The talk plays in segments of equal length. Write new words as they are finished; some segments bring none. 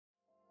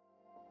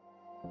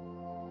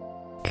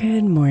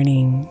Good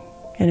morning,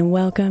 and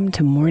welcome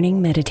to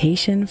Morning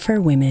Meditation for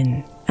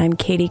Women. I'm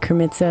Katie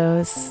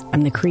Kermitzos.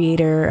 I'm the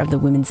creator of the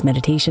Women's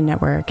Meditation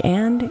Network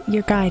and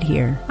your guide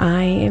here.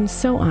 I am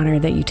so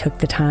honored that you took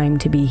the time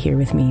to be here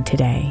with me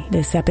today.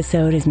 This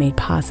episode is made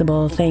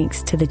possible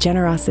thanks to the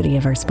generosity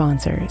of our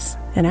sponsors.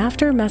 And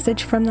after a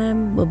message from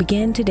them, we'll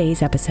begin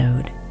today's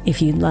episode.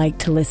 If you'd like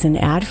to listen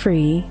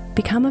ad-free,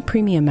 become a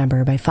premium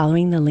member by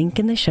following the link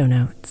in the show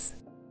notes.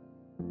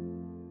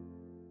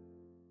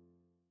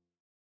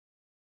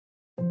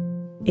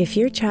 If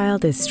your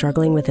child is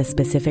struggling with a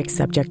specific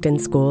subject in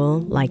school,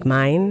 like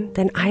mine,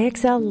 then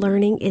IXL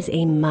learning is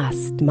a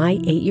must. My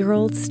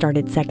 8-year-old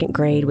started second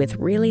grade with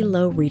really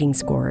low reading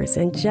scores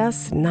and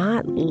just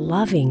not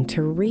loving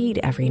to read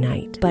every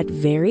night. But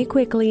very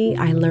quickly,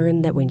 I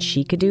learned that when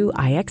she could do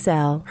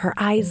IXL, her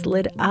eyes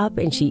lit up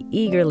and she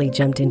eagerly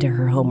jumped into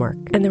her homework.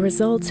 And the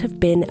results have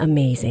been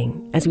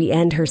amazing. As we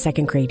end her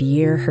second grade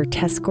year, her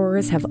test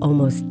scores have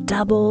almost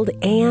doubled,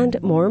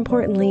 and more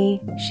importantly,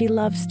 she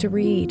loves to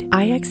read.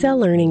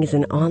 IXL Learning is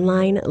an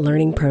online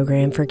learning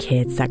program for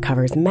kids that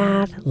covers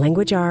math,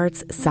 language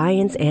arts,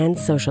 science, and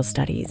social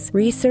studies.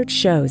 Research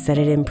shows that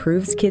it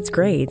improves kids'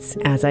 grades,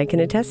 as I can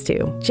attest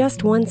to.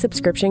 Just one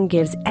subscription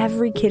gives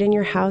every kid in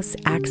your house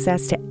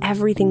access to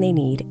everything they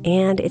need,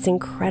 and it's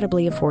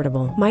incredibly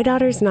affordable. My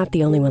daughter's not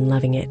the only one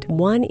loving it.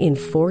 1 in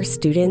 4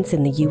 students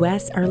in the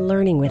U.S. are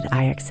learning with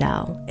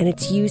IXL, and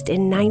it's used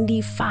in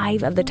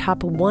 95 of the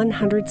top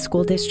 100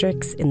 school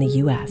districts in the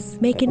U.S.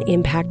 Make an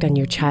impact on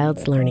your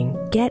child's learning.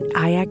 Get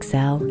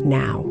IXL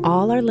now.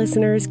 All our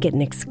listeners get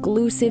an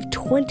exclusive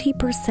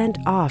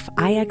 20% off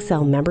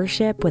IXL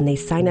membership when they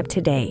sign up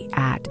today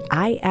at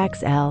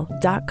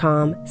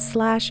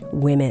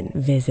IXL.com/women.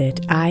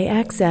 Visit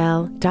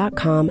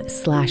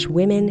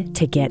IXL.com/women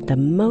to get the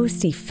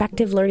most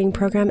effective learning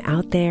program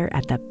out there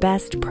at the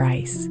best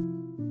price.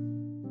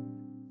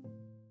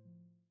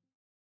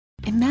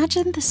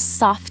 Imagine the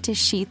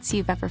softest sheets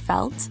you've ever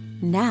felt.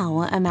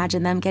 Now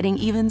imagine them getting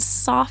even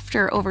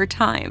softer over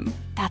time.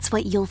 That's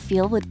what you'll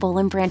feel with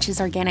Boll &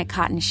 Branch's organic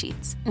cotton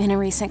sheets. In a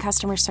recent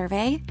customer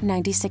survey,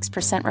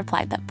 96%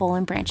 replied that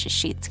Boll & Branch's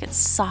sheets get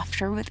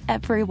softer with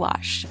every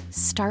wash.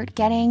 Start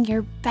getting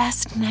your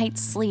best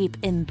night's sleep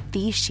in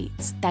these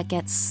sheets that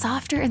get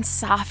softer and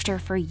softer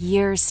for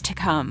years to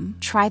come.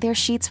 Try their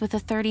sheets with a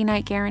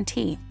 30-night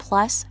guarantee,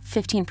 plus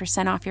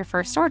 15% off your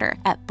first order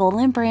at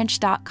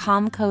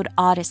bollandbranch.com code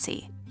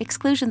Odyssey.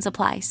 Exclusions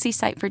apply. See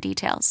site for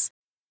details.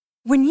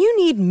 When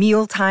you need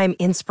mealtime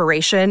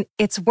inspiration,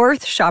 it's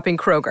worth shopping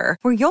Kroger,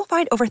 where you'll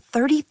find over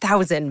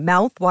 30,000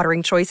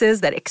 mouth-watering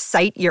choices that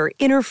excite your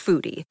inner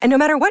foodie. And no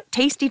matter what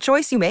tasty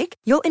choice you make,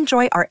 you'll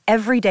enjoy our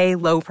everyday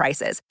low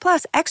prices,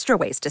 plus extra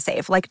ways to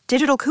save, like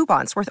digital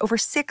coupons worth over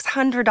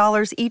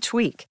 $600 each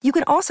week. You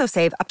can also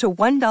save up to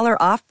 $1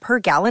 off per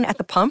gallon at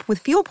the pump with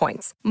fuel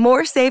points.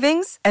 More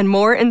savings and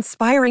more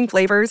inspiring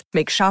flavors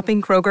make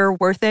shopping Kroger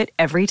worth it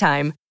every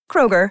time.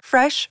 Kroger,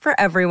 fresh for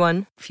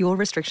everyone. Fuel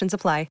restrictions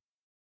apply.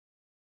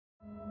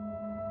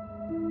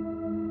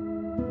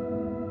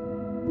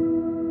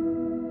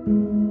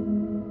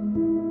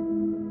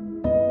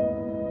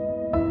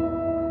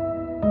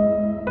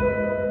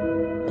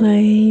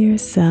 Lay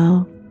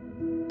yourself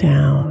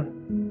down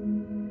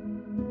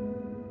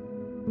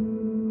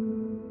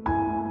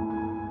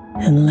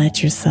and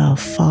let yourself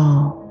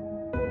fall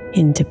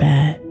into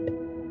bed.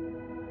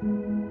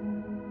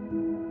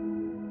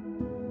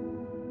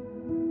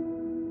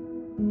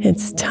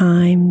 It's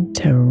time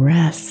to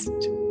rest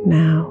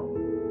now.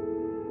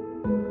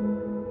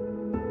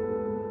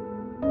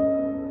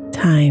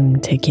 Time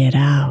to get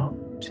out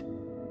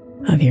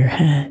of your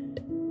head.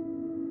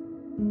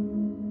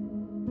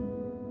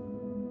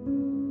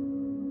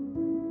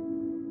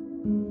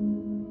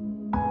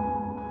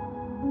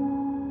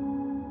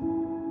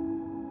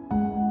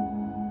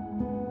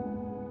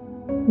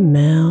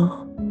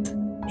 Melt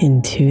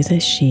into the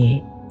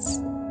sheets.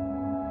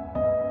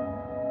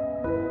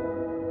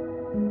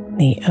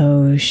 The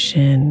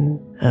ocean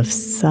of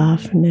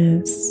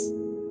softness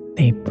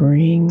they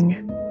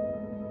bring.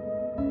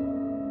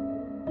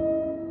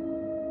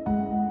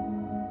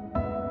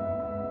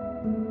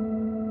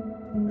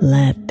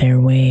 Let their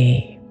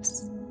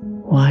waves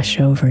wash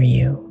over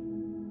you.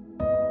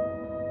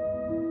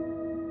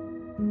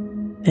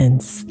 Then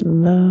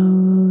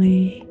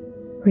slowly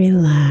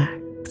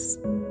relax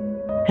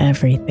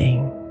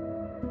everything.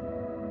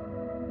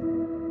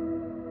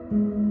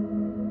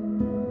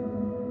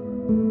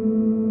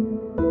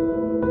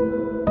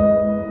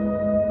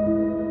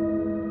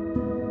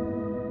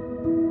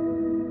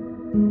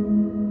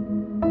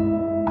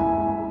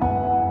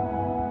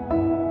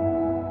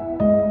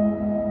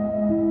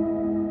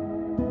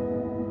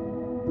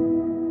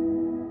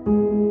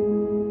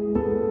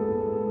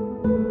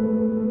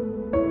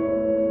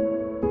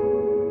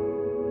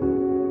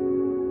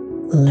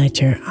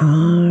 Let your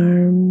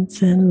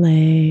arms and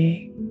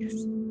legs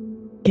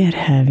get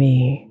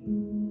heavy.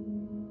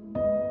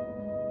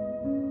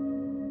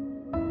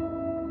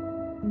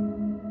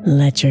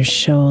 Let your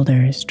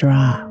shoulders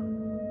drop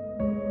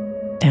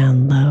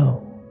down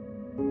low.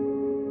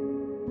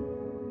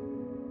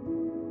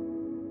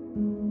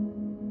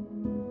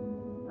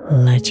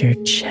 Let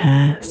your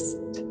chest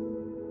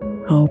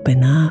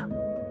open up.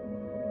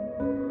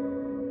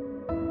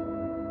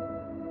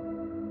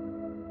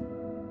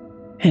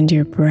 And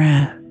your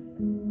breath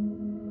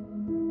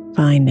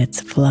find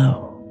its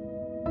flow.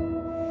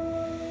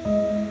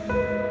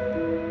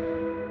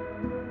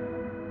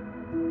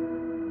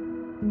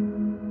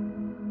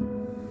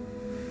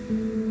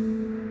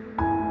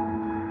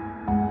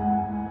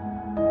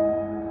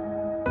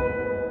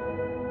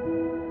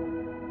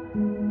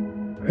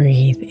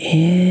 Breathe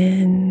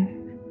in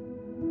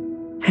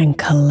and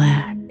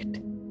collect.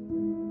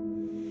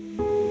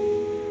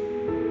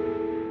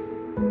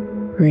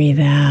 Breathe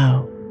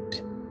out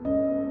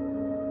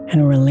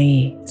and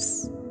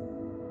release.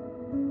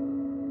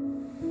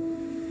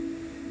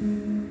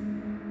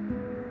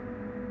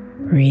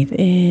 Breathe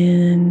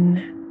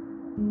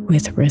in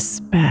with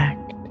respect.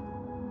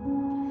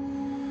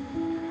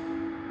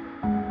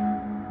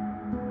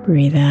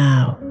 Breathe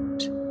out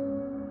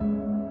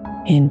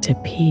into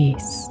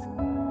peace.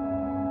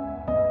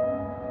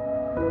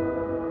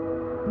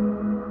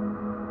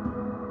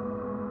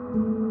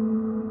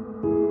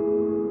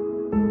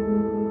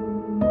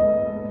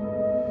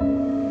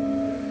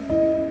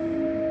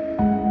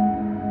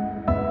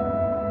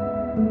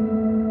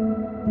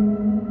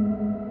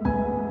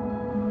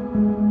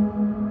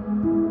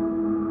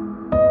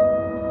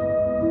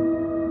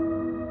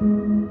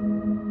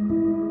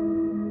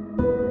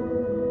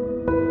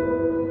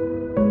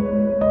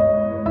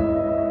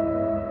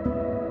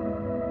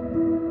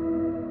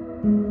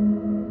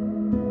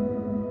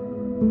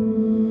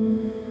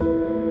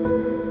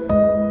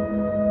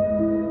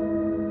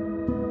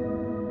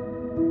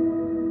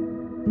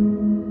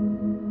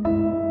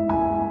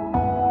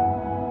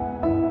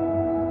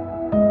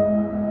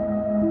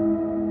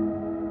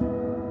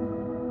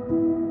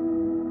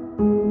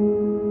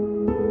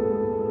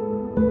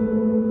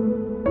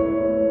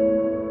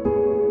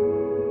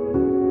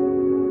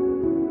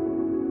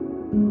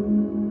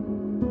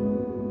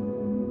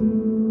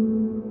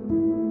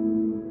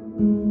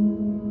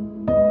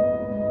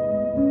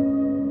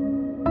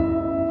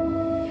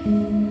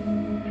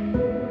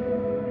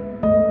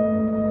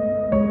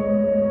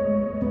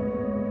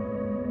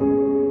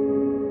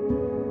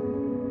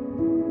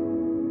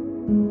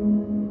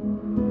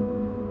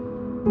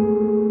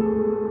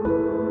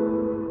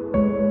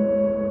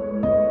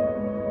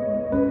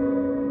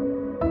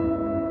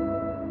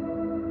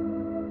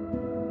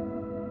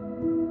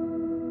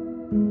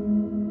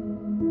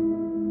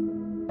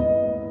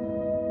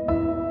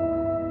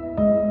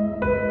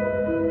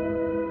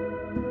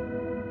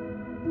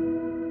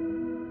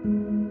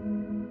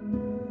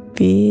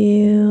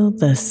 Feel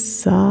the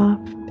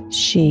soft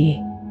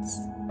sheets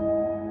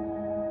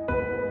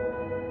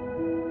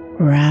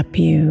wrap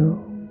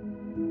you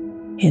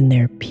in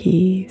their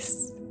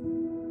peace.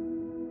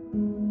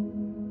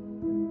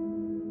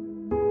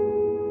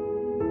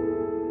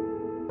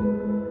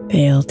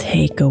 They'll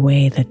take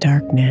away the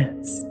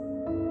darkness.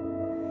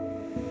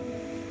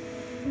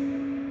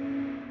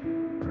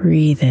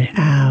 Breathe it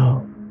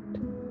out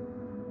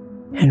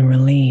and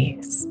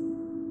release.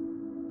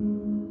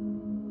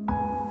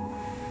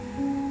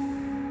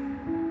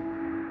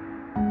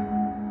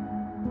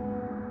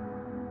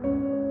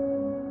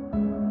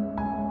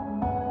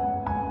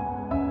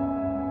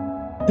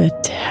 The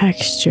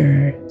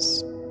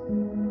textures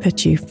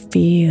that you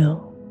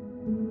feel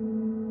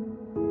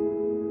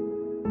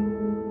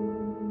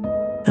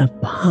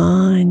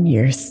upon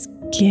your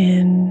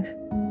skin,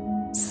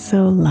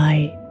 so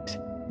light,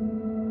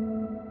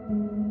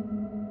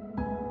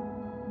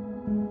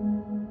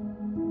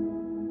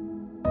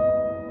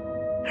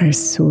 are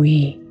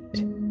sweet,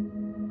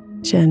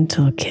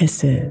 gentle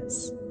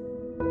kisses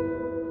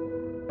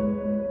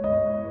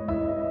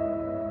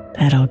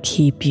that'll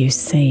keep you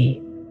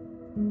safe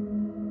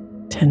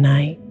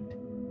tonight.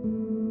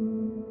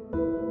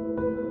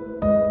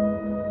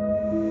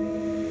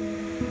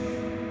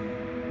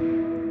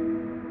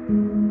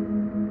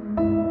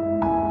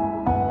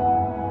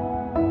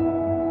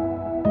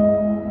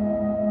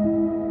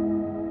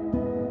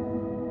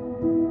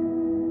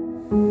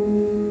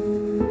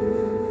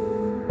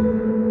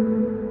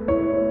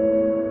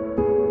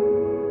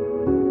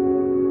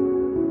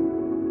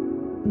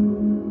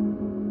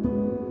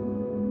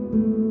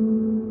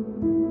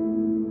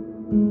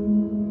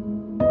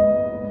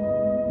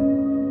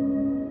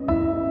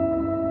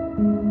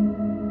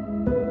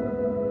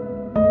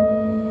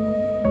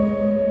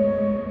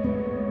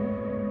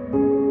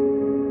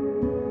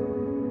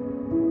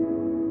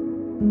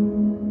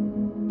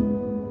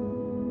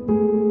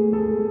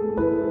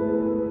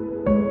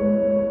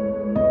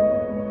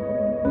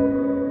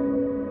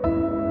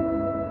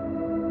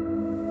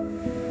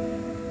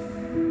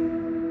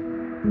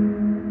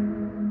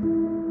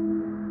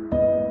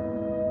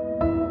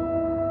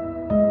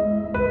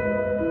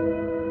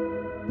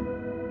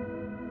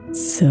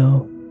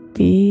 So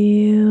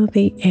feel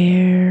the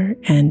air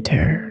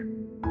enter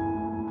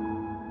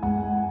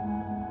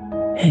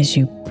as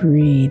you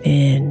breathe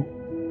in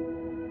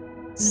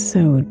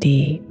so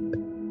deep.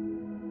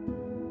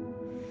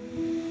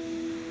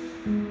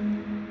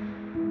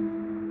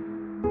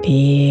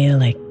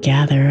 Feel it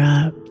gather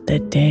up the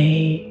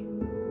day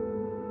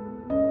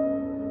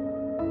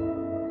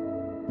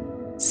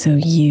so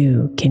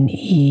you can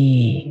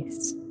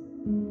ease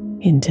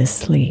into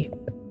sleep.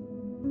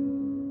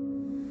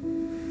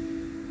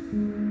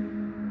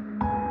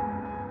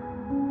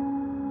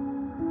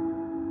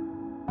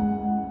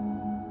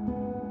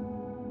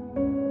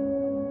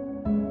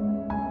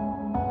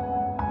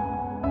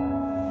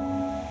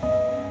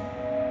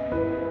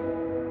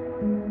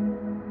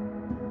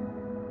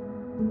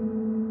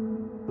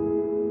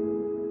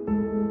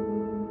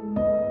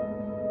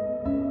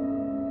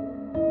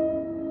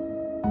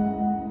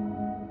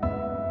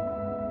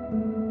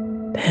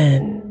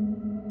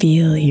 Then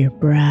feel your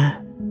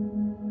breath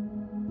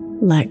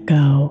let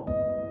go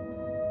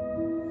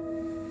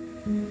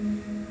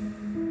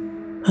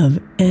of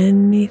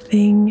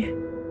anything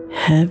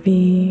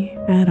heavy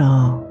at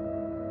all.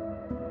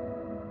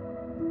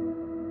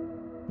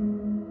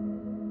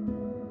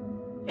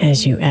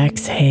 As you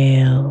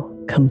exhale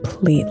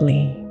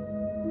completely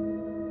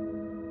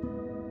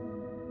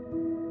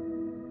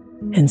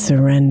and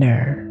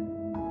surrender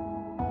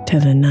to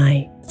the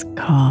night's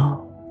call.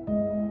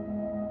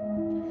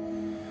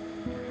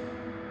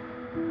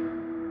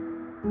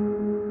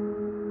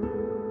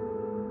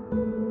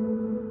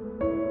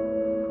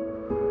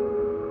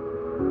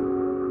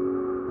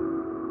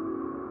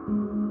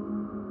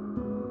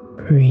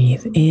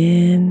 Breathe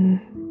in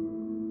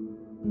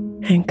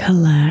and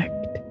collect.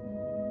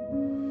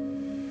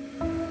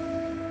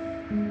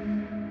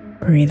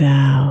 Breathe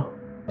out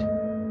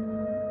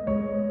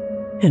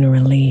and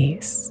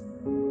release.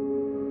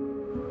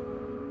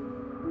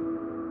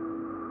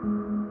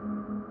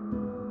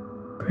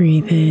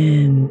 Breathe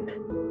in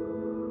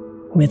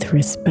with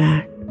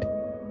respect.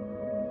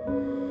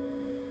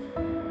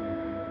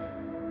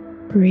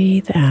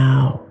 Breathe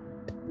out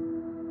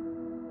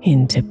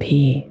into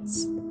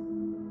peace.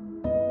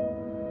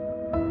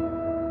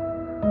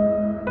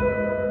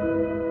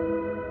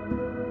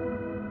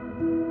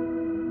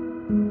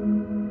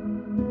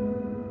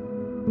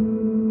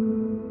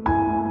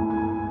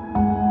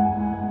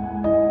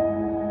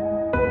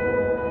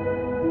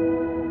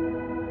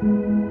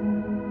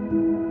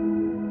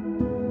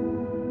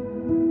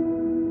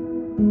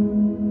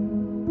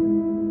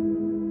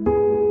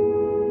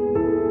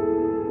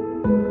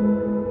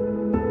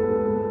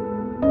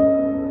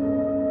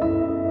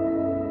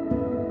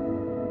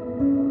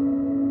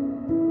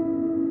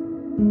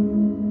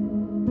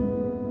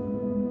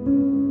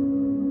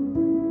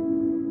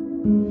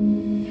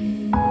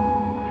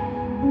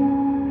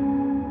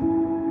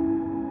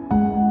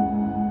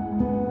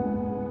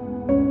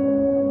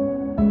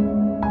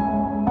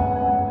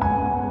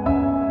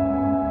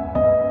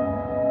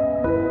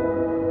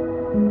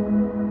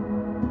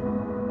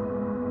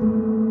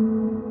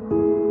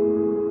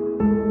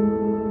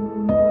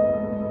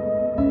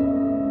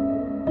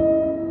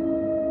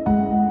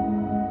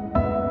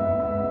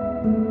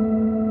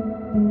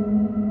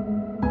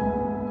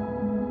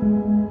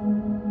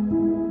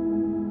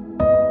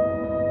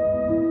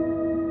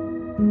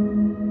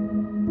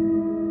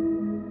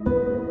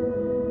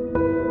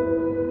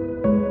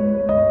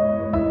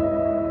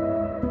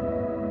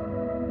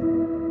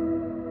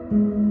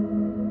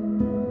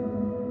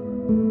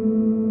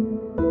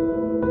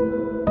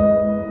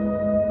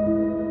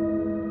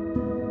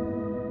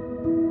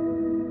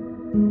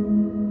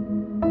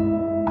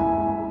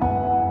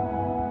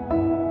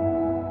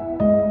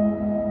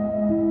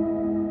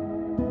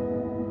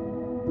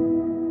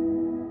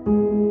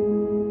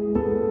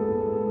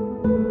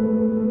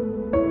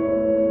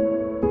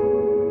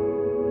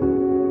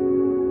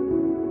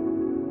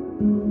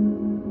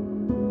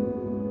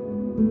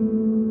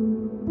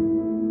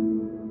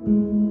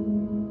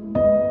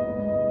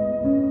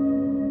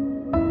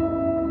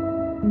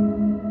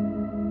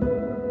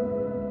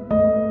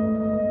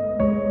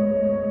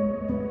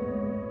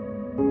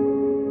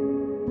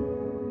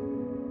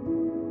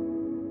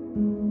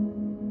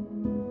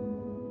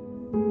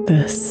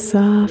 The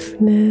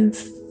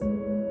softness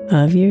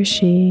of your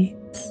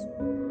sheets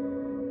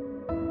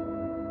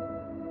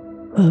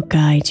will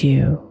guide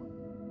you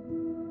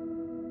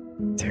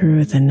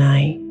through the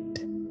night.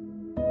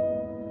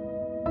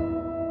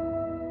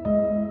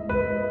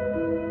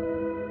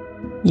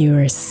 You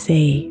are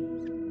safe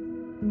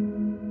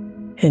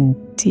and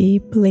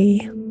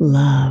deeply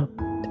loved.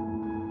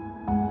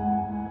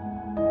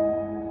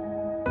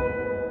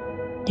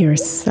 You're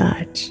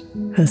such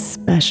a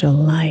special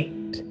light.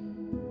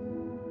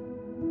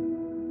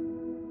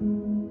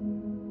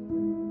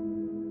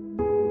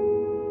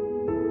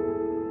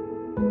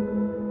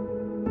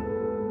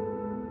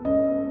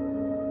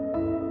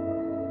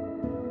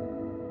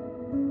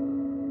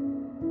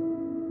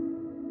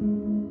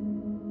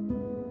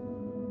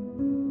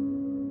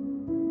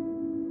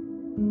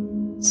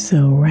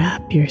 So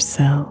wrap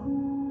yourself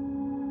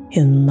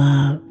in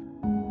love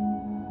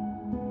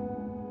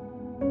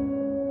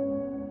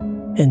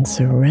and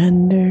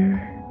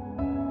surrender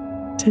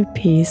to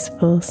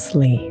peaceful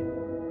sleep.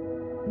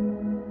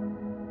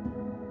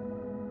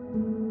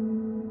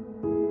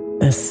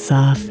 The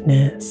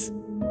softness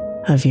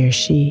of your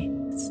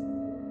sheets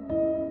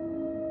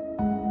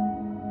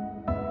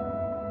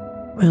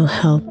will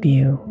help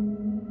you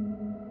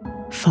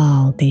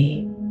fall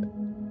deep.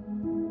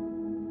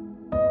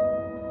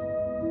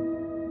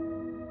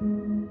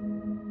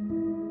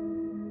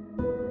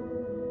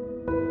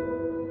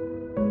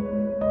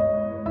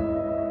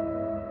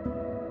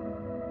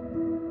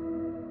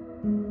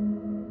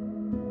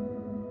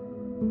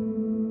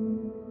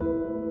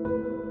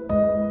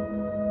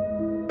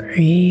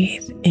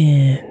 Breathe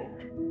in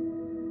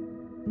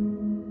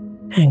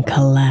and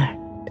collect.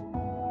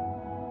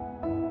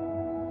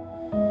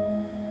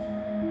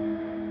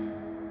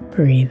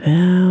 Breathe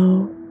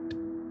out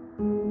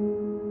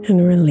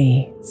and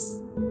release.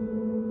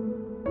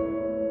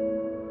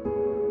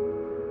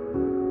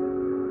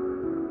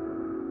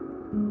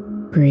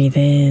 Breathe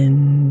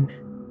in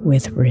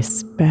with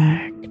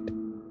respect.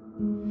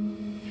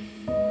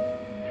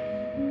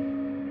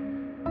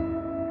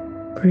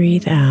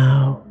 Breathe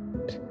out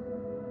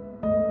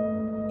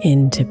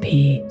into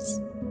peace.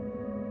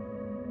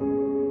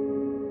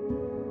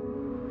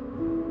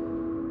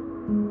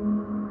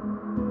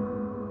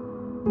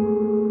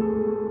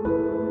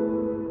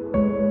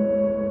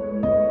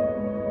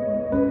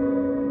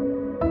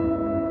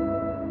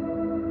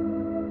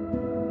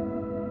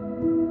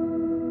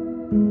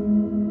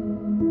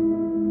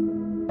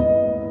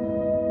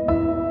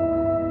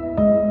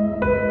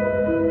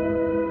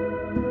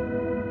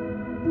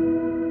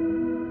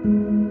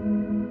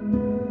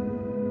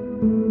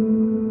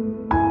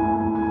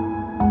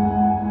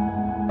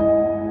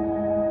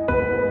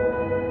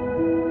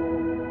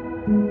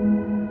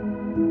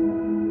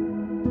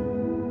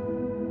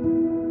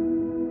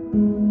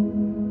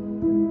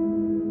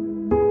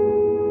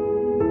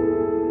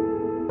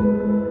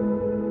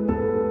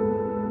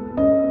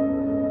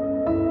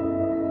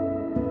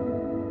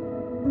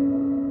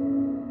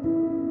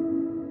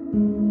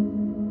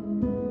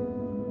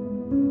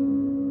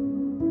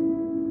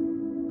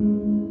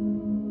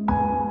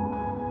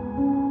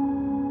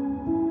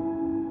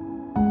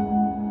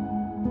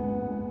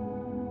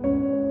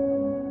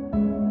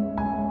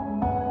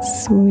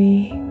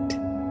 Sweet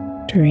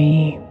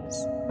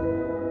dreams,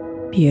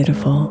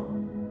 beautiful.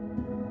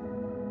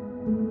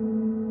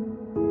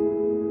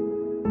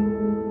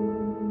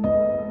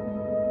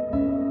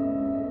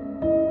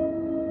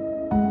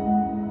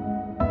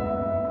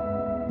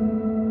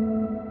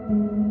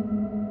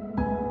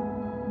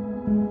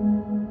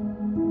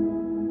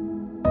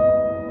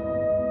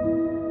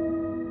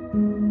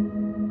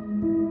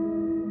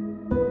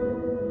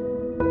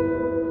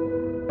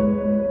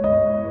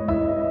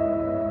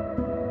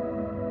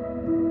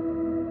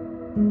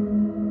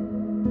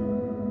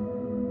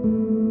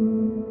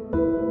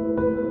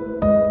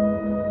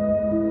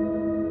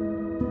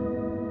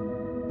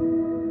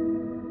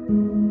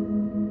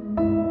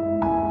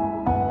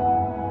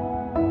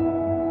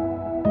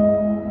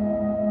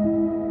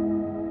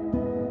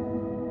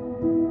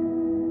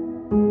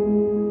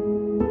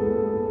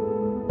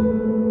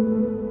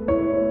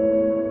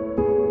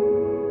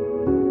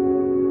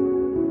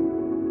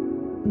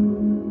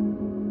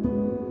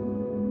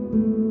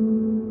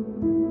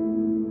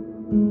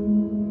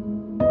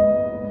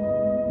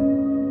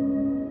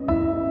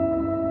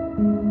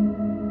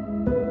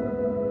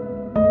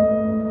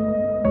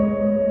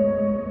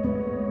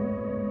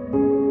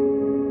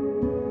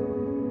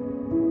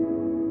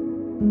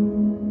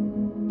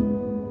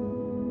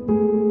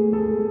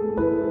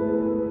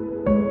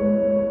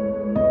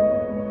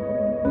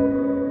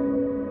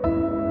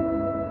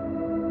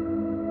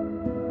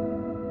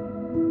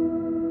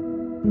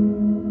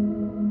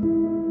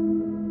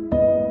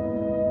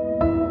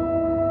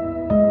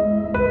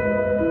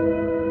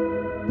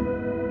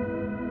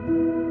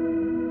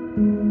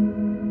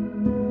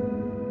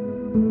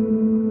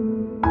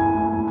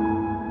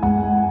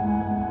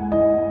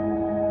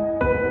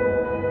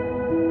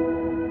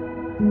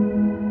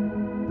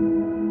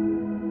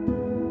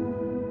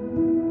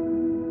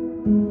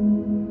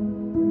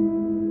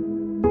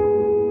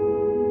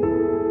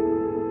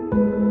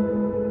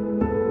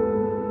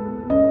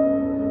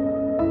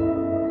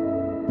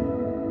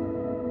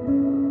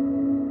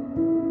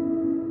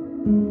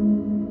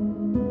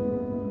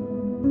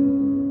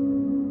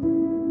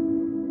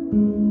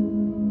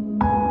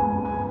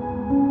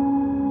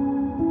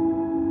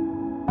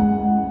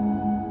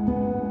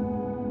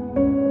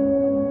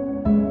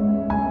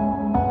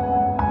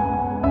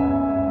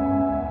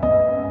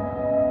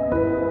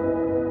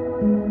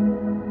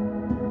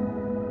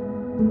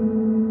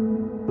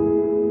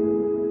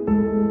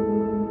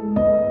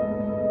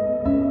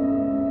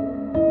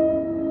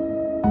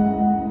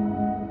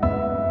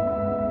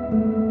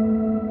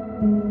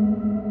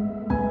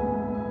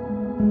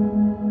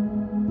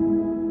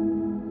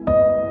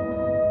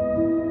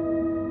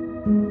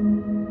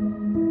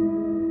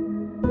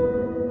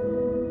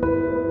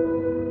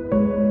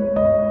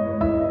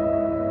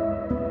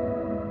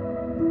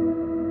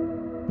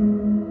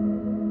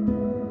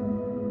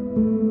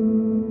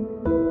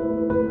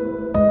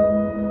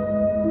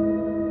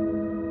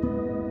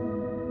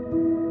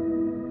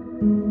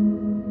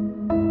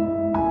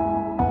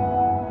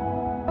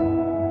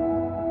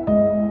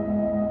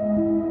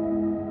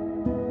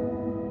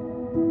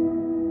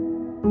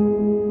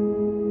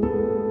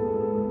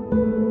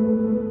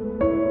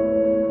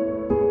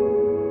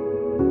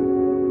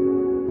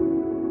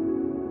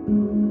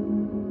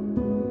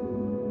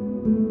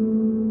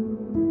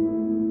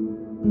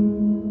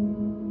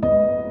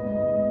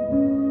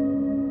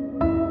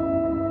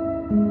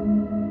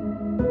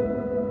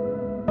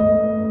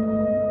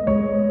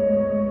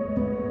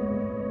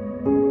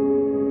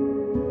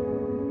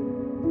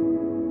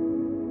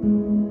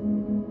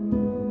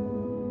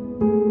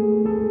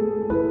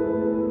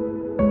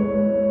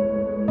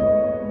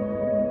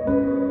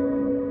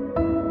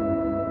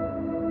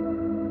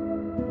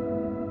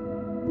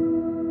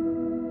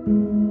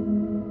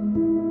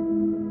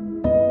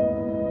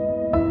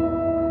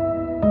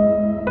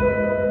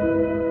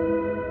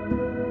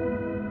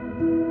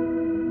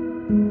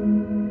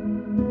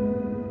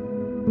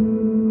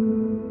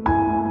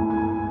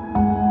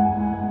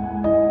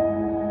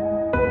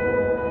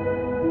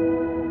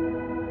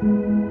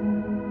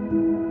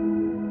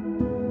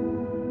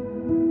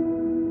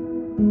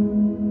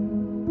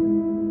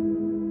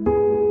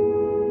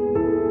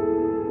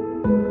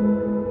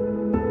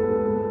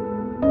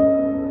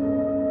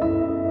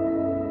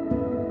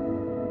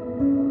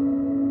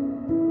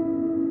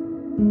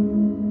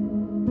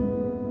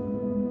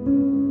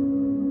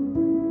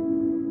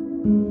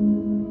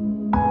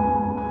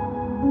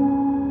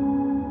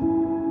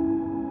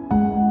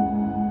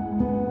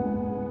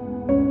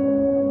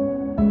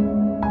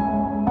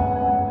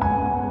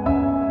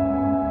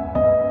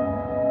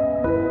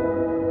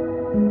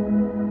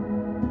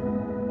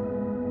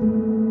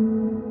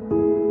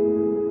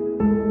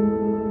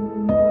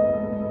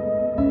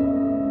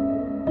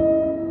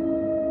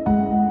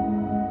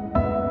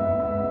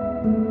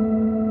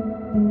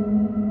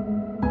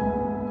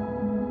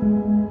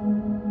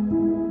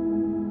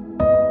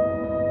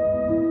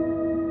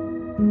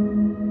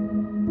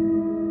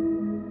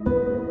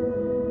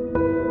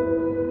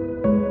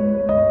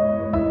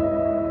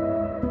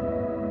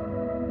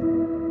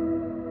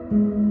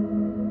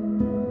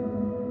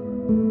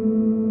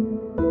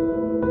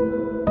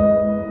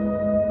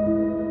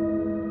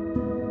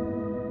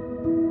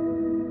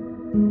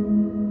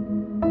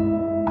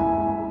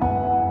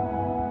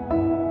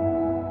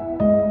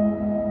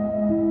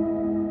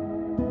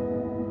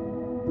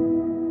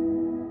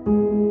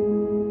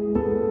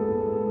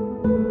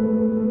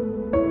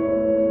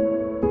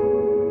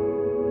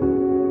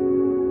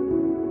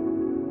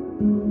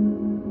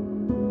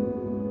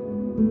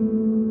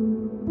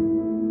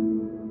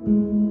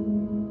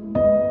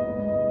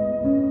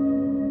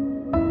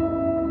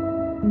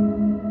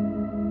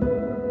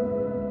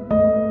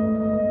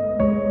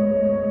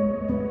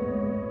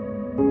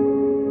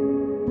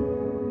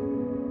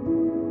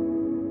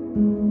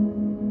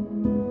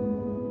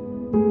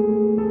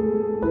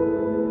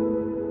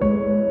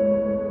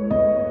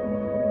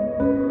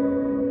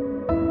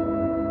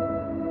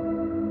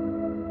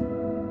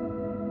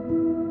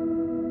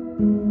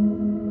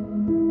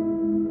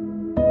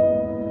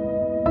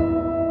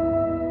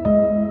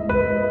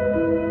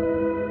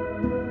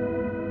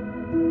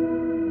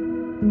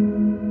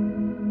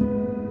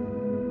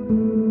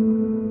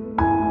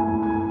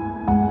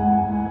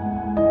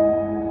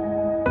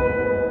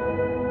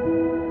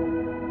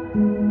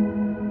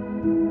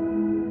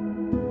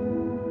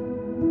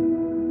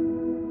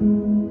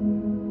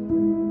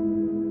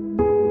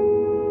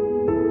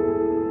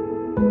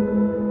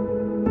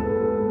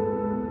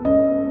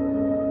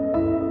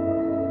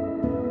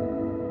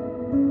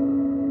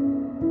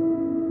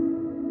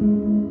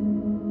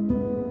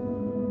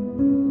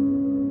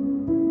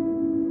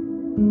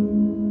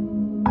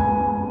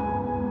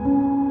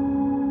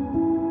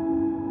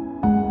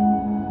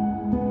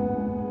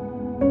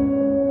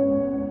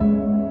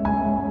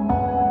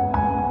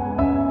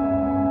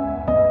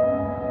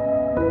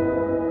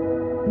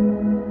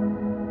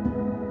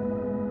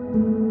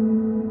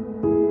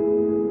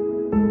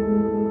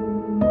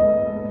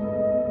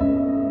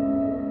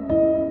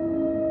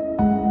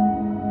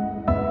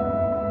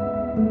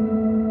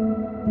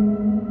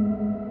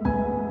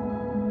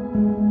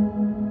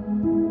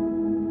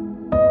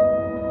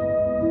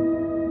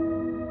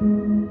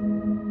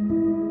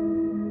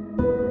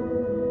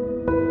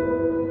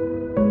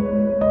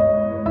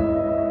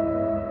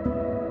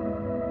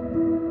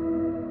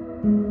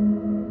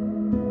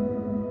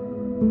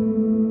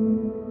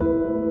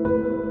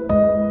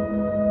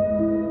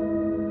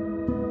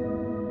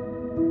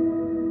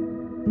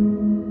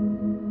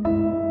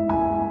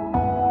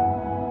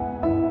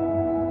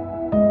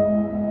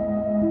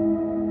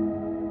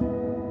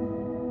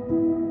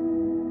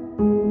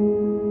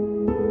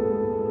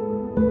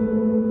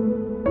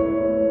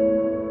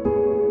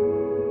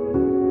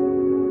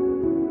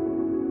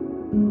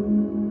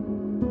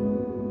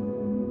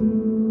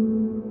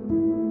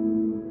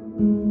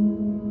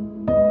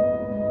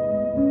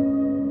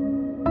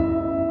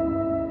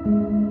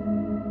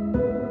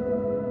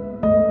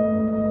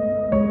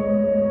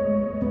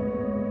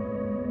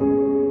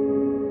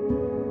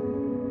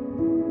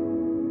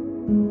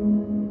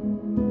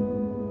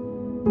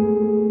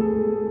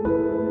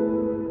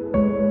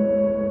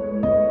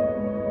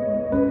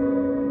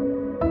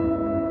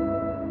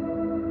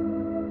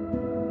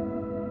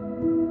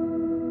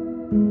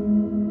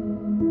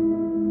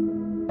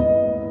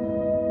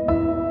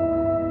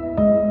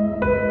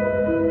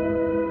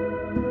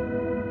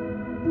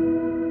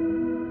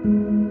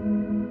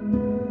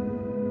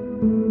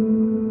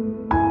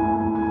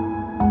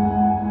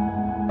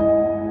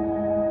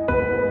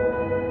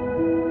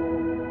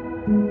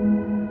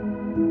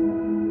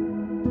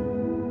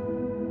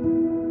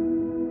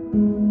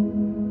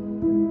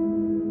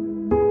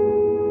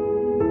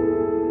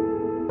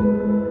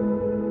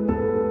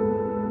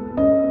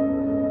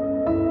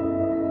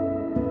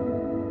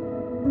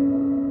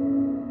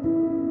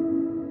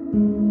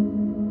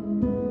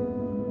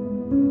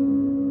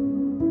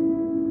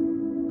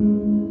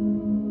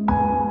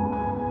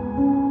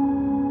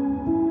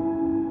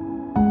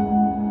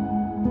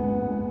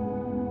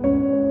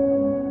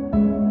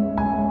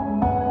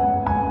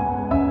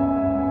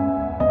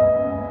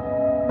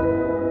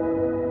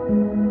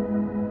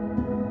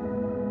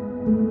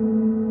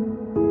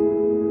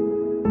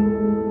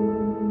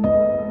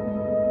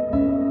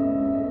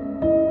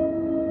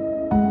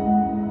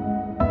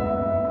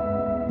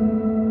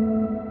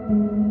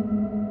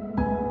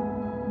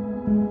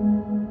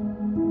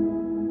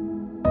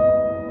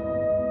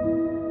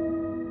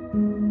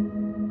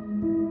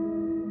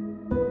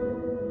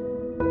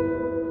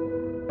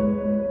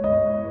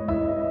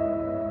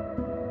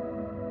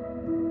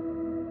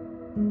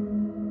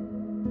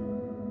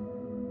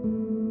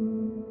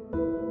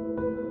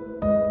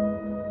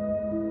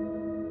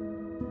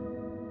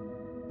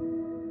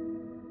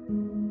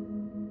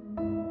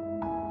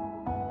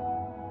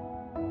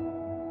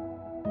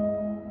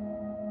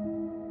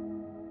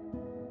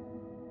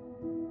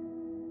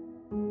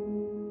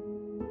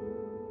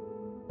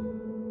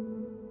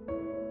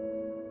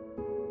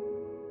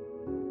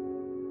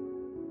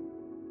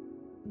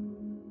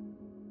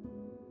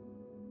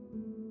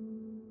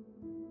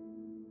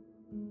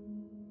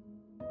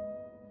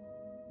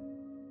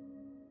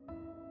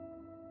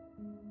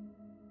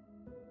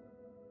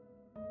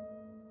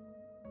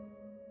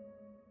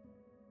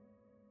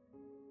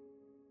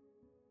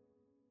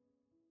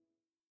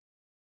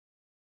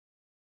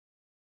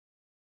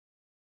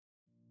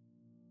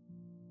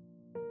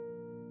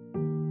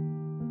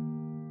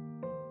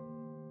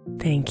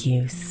 Thank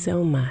you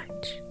so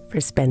much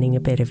for spending a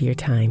bit of your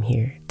time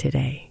here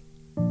today.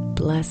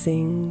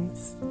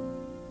 Blessings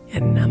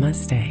and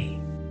namaste.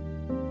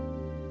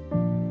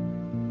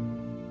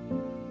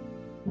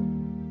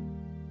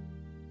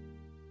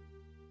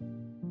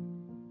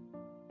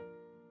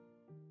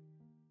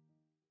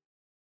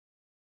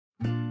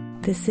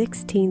 The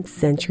 16th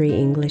century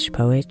English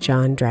poet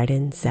John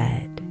Dryden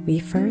said, "We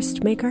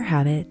first make our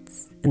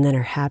habits, and then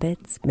our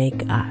habits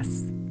make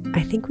us."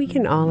 I think we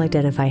can all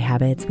identify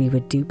habits we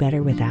would do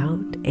better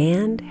without,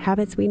 and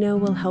habits we know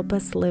will help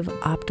us live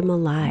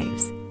optimal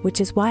lives,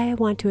 which is why I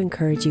want to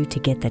encourage you to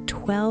get the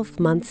 12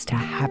 Months to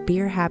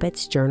Happier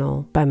Habits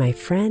journal by my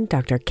friend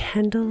Dr.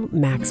 Kendall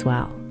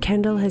Maxwell.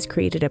 Kendall has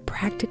created a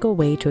practical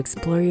way to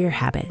explore your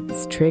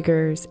habits,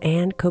 triggers,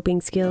 and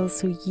coping skills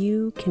so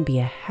you can be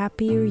a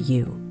happier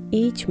you.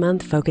 Each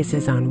month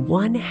focuses on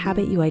one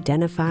habit you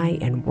identify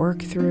and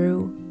work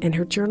through, and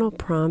her journal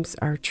prompts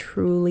are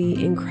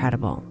truly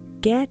incredible.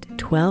 Get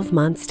 12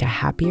 Months to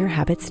Happier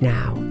Habits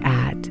now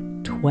at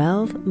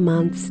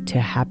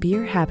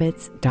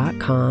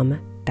 12monthstohappierhabits.com.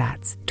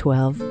 That's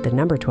 12, the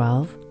number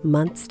 12,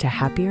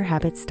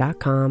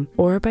 monthstohappierhabits.com,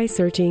 or by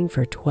searching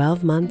for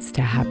 12 Months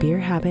to Happier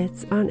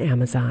Habits on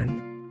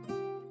Amazon.